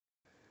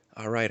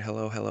Alright,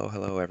 hello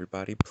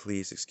everybody.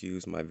 Please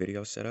excuse my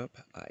video setup.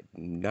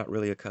 I'm not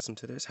really accustomed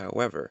to this.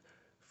 However,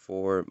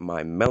 for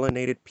my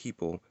melanated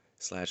people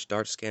slash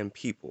dark skinned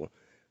people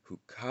who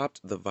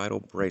copped the Vital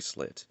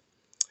Bracelet,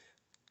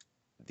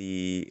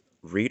 the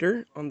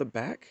reader on the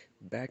back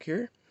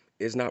here,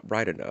 is not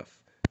bright enough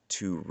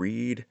to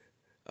read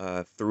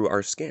through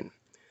our skin.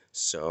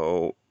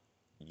 So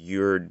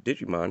your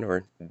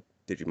Digimon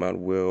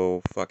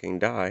will fucking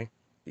die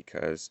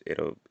because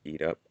it'll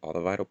eat up all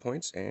the vital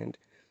points and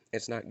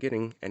it's not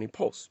getting any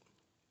pulse.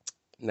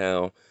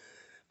 Now,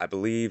 I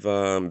believe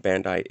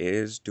Bandai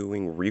is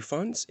doing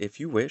refunds if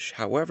you wish.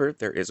 However,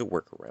 there is a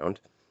workaround.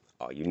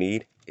 All you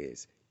need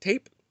is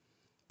tape,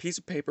 piece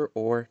of paper,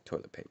 or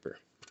toilet paper.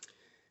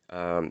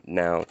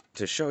 Now,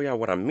 to show y'all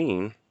what I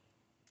mean,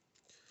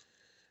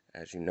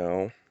 as you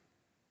know,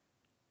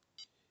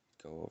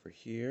 go over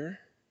here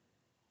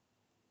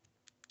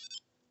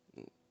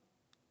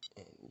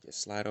and you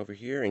slide over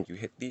here and you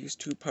hit these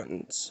two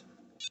buttons.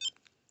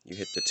 You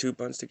hit the two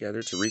buttons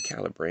together to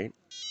recalibrate,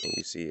 and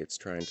you see it's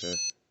trying to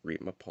read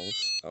my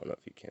pulse. I don't know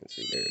if you can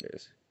see, there it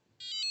is.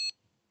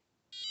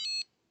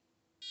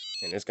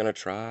 And it's gonna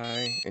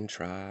try and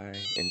try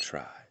and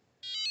try.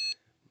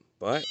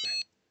 But,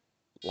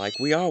 like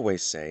we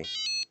always say,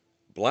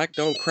 black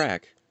don't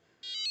crack,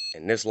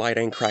 and this light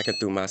ain't cracking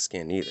through my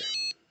skin either.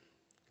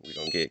 We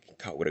gonna get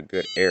caught with a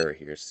good error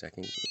here a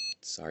second.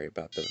 Sorry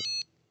about the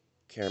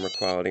camera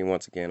quality.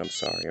 Once again, I'm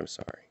sorry.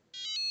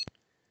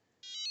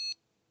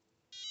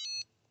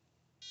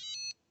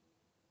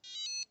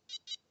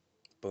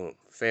 Boom,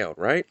 failed,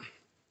 right?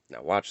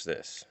 Now watch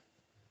this.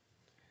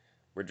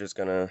 We're just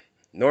gonna,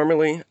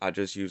 normally I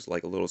just use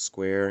like a little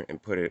square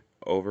and put it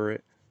over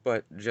it,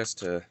 but just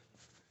to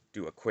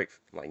do a quick,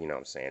 like, you know what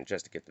I'm saying,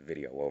 just to get the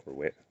video over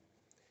with.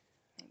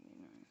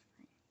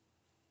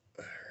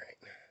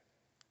 Alright,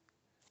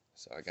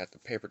 so I got the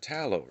paper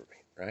towel over me,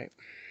 right?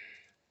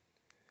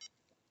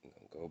 I'm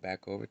gonna go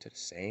back over to the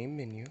same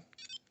menu,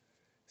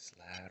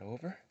 slide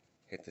over,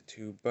 hit the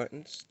two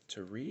buttons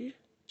to read,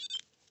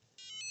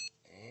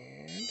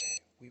 and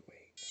we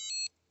wait.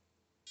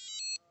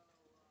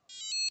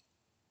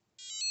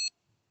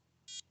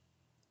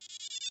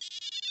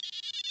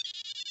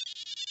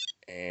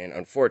 And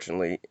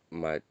unfortunately,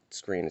 my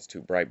screen is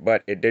too bright,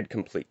 but it did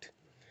complete.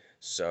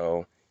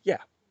 So, yeah.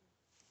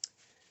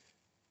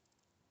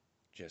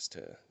 Just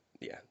to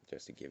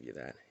give you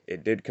that.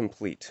 It did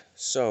complete.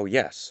 So,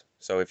 yes.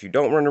 So, if you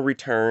don't want to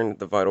return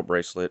the Vital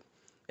Bracelet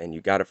and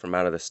you got it from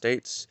out of the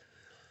States,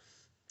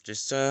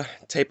 just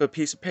tape a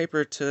piece of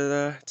paper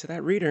to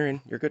that reader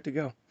and you're good to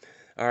go.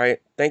 All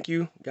right. Thank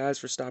you guys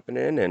for stopping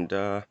in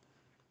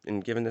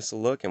and giving this a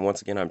look. And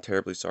once again, I'm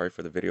terribly sorry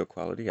for the video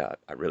quality. I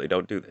really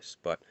don't do this,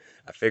 but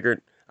I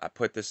figured I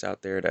put this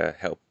out there to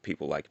help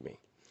people like me.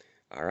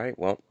 All right.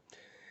 Well,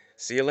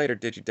 see you later,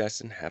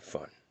 DigiDestin. Have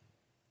fun.